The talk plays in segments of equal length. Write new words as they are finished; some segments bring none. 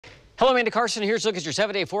Hello, Amanda Carson. Here's a look at your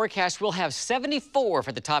 7-day forecast. We'll have 74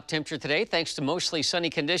 for the top temperature today, thanks to mostly sunny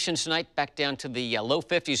conditions tonight, back down to the low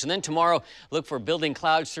 50s. And then tomorrow, look for building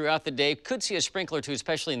clouds throughout the day. Could see a sprinkle or two,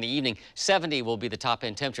 especially in the evening. 70 will be the top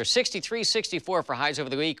end temperature. 63, 64 for highs over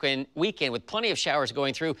the weekend with plenty of showers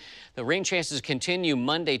going through. The rain chances continue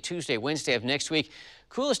Monday, Tuesday, Wednesday of next week.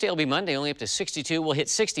 Coolest day will be Monday, only up to 62. We'll hit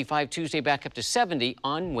 65 Tuesday, back up to 70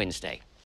 on Wednesday.